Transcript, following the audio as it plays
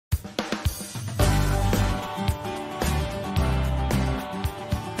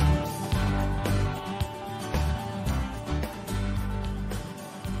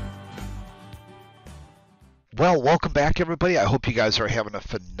Well, welcome back, everybody. I hope you guys are having a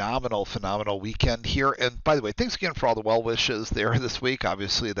phenomenal weekend here. And by the way, thanks again for all the well wishes there this week.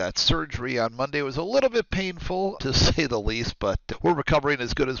 Obviously, that surgery on Monday was a little bit painful, to say the least, but we're recovering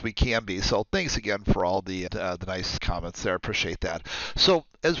as good as we can be. So thanks again for all the nice comments there. I appreciate that. So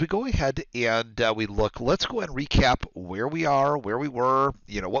as we go ahead and we look, let's go ahead and recap where we are, where we were,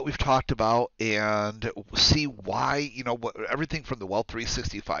 what we've talked about, and see why, everything from the Wealth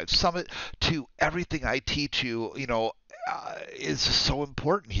 365 Summit to everything I teach you, is so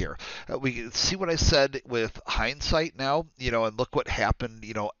important here. We can see what I said with hindsight now, and look what happened,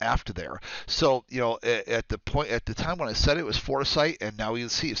 after there. So, at the time when I said it was foresight, and now you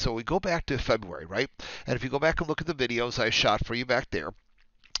see. So we go back to February, right? And if you go back and look at the videos I shot for you back there,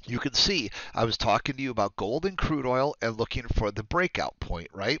 you can see I was talking to you about gold and crude oil and looking for the breakout point,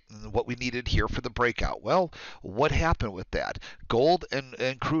 right? And what we needed here for the breakout. Well, what happened with that? Gold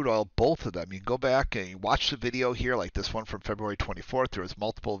and crude oil, both of them. You can go back and you watch the video here, like this one from February 24th. There was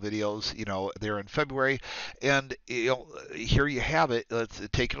multiple videos, there in February. And, here you have it. Let's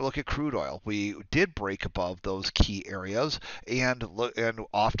take a look at crude oil. We did break above those key areas and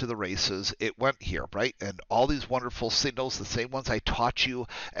off to the races it went here, right? And all these wonderful signals, the same ones I taught you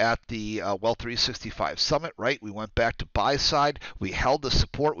at the Wealth 365 Summit, right? We went back to buy side. We held the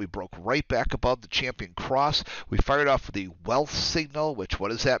support. We broke right back above the champion cross. We fired off the wealth signal, which what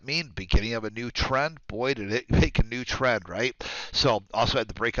does that mean? Beginning of a new trend. Boy, did it make a new trend, right? So also had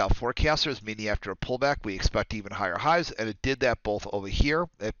the breakout forecasters, meaning after a pullback, we expect even higher highs, and it did that both over here.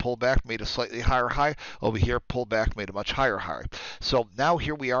 It pulled back, made a slightly higher high. Over here, pulled back, made a much higher high. So now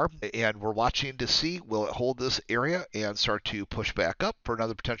here we are, and we're watching to see will it hold this area and start to push back up for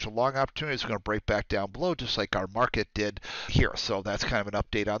another potential long opportunity. It's going to break back down below just like our market did here. So that's kind of an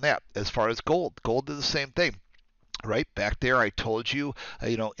update on that. As far as gold did the same thing. Right back there, I told you,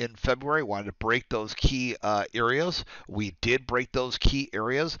 in February, wanted to break those key areas. We did break those key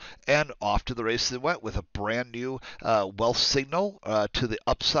areas, and off to the races it went with a brand new wealth signal to the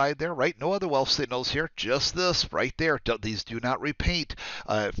upside there. Right, no other wealth signals here, just this right there. These do not repeat.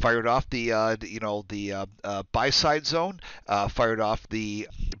 Fired off the buy side zone, fired off the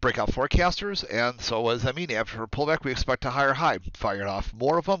breakout forecasters, and so what does that mean? After a pullback, we expect a higher high. Fired off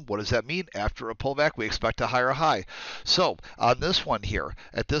more of them. What does that mean? After a pullback, we expect a higher high. So on this one here,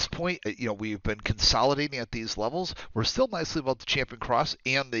 at this point, we've been consolidating at these levels. We're still nicely above the champion cross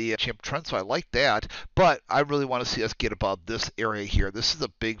and the champion trend, so I like that. But I really want to see us get above this area here. This is a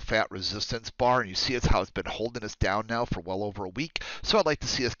big fat resistance bar, and you see how it's been holding us down now for well over a week. So I'd like to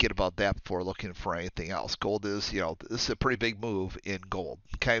see us get above that before looking for anything else. Gold is, this is a pretty big move in gold.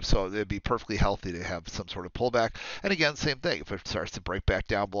 Okay, so it'd be perfectly healthy to have some sort of pullback. And again, same thing. If it starts to break back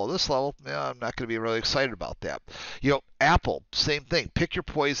down below this level, I'm not going to be really excited about that. Apple, same thing. Pick your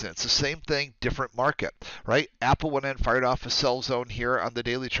poison. It's the same thing, different market, right? Apple went in, fired off a sell zone here on the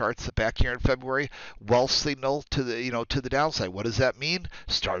daily charts back here in February. Wealth signal to the downside. What does that mean?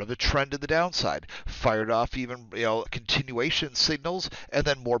 Start of a trend to the downside. Fired off even continuation signals, and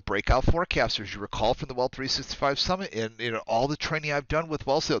then more breakout forecasters. You recall from the Wealth 365 Summit and all the training I've done with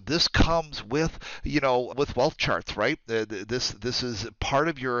wealth. So this comes with with wealth charts, right? This is part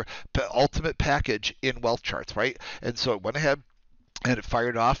of your ultimate package in wealth charts, right? And so it went ahead and it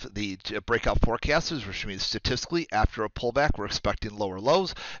fired off the breakout forecasters, which means statistically after a pullback we're expecting lower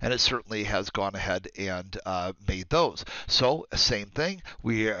lows, and it certainly has gone ahead and made those. So same thing,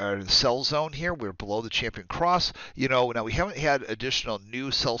 we are in the sell zone here. We're below the champion cross. Now we haven't had additional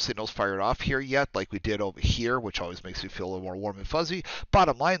new sell signals fired off here yet like we did over here, which always makes me feel a little more warm and fuzzy.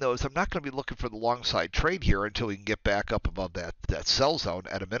 Bottom line though is I'm not going to be looking for the long side trade here until we can get back up above that sell zone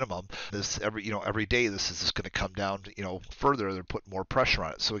at a minimum. This every day this is just going to come down further. They're putting more pressure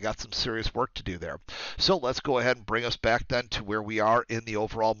on it. So we got some serious work to do there. So let's go ahead and bring us back then to where we are in the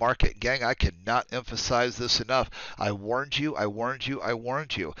overall market. Gang, I cannot emphasize this enough. I warned you.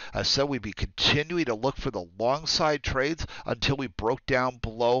 I said we'd be continuing to look for the long side trades until we broke down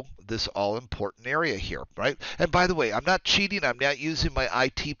below this all-important area here, right? And by the way, I'm not cheating. I'm not using my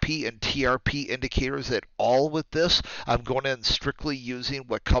ITP and TRP indicators at all with this. I'm going in strictly using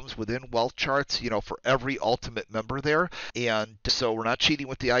what comes within wealth charts, for every ultimate member there. And so we're not cheating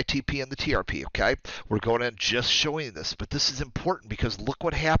with the ITP and the TRP, okay? We're going in just showing this. But this is important because look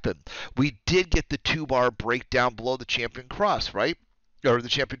what happened. We did get the 2-bar breakdown below the champion cross, right? Or the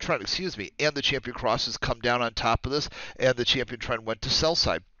champion trend, excuse me. And the champion cross has come down on top of this, and the champion trend went to sell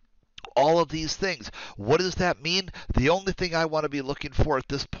side. All of these things. What does that mean? The only thing I want to be looking for at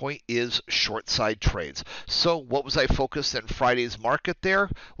this point is short side trades. So what was I focused in Friday's market there?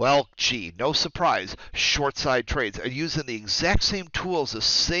 Well, gee, no surprise, short side trades. I'm using the exact same tools, the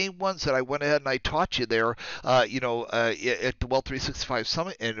same ones that I went ahead and I taught you there, at the Wealth 365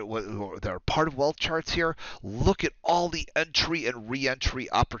 Summit, and that are part of Wealth Charts here. Look at all the entry and re-entry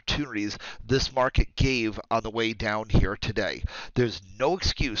opportunities this market gave on the way down here today. There's no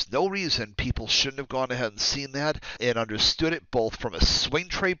excuse, no reason people shouldn't have gone ahead and seen that and understood it both from a swing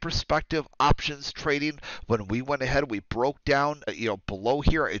trade perspective, options trading. When we went ahead, we broke down, below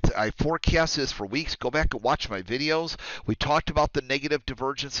here. I forecast this for weeks. Go back and watch my videos. We talked about the negative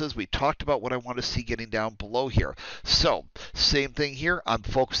divergences. We talked about what I want to see getting down below here. So same thing here. I'm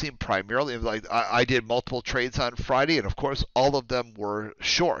focusing primarily, like I did multiple trades on Friday, and of course all of them were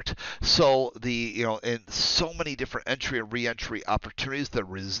short. So and so many different entry and re-entry opportunities.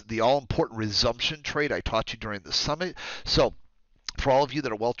 The all-important resumption trade I taught you during the summit. So for all of you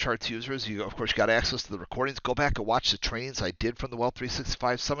that are Wealth Charts users, you of course got access to the recordings. Go back and watch the trainings I did from the Wealth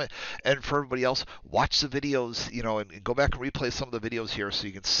 365 Summit. And for everybody else, watch the videos, and go back and replay some of the videos here so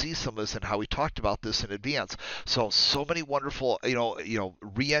you can see some of this and how we talked about this in advance. So many wonderful,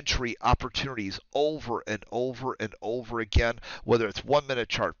 re-entry opportunities over and over and over again, whether it's 1 minute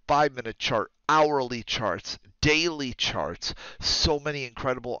chart, 5 minute chart, hourly charts, daily charts. So many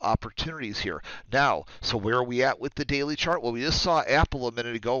incredible opportunities here. Now, so where are we at with the daily chart? Well, we just saw Apple a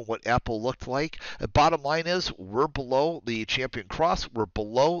minute ago and what Apple looked like. The bottom line is we're below the champion cross. We're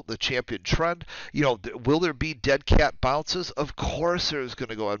below the champion trend. Will there be dead cat bounces? Of course there's going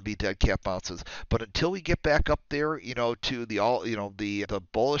to go and be dead cat bounces. But until we get back up there, to the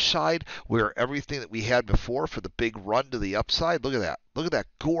bullish side where everything that we had before for the big run to the upside, look at that. Look at that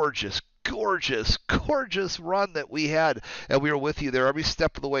gorgeous run that we had, and we were with you there every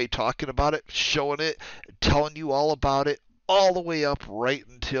step of the way, talking about it, showing it, telling you all about it, all the way up right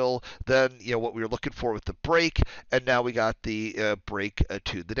until then, what we were looking for with the break, and now we got the break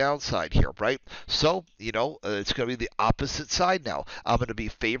to the downside here, right? So, it's going to be the opposite side now. I'm going to be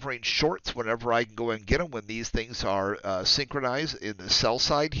favoring shorts whenever I can go and get them when these things are synchronized in the sell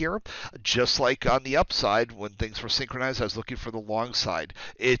side here. Just like on the upside, when things were synchronized, I was looking for the long side.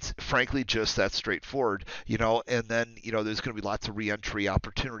 It's frankly just that straightforward, and then, there's going to be lots of re-entry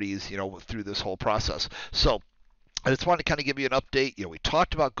opportunities, through this whole process. So, I just wanted to kind of give you an update. We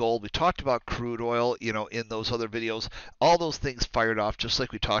talked about gold, we talked about crude oil, in those other videos. All those things fired off just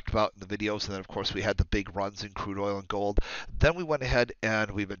like we talked about in the videos. And then, of course, we had the big runs in crude oil and gold. Then we went ahead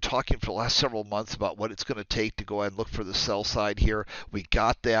and we've been talking for the last several months about what it's going to take to go ahead and look for the sell side here. We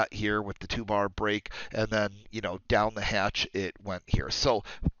got that here with the 2-bar break. And then, down the hatch it went here. So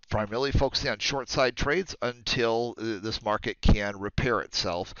primarily focusing on short side trades until this market can repair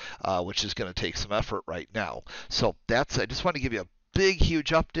itself, which is going to take some effort right now. So I just want to give you a big,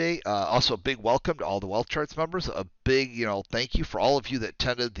 huge update. Also, a big welcome to all the Wealth Charts members. A big, thank you for all of you that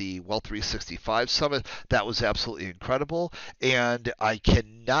attended the Wealth 365 Summit. That was absolutely incredible. And I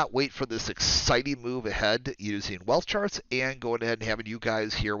cannot wait for this exciting move ahead using Wealth Charts and going ahead and having you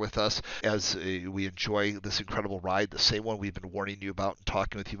guys here with us as we enjoy this incredible ride, the same one we've been warning you about and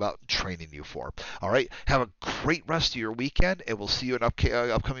talking with you about and training you for. All right. Have a great rest of your weekend, and we'll see you in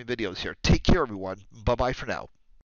upcoming videos here. Take care, everyone. Bye-bye for now.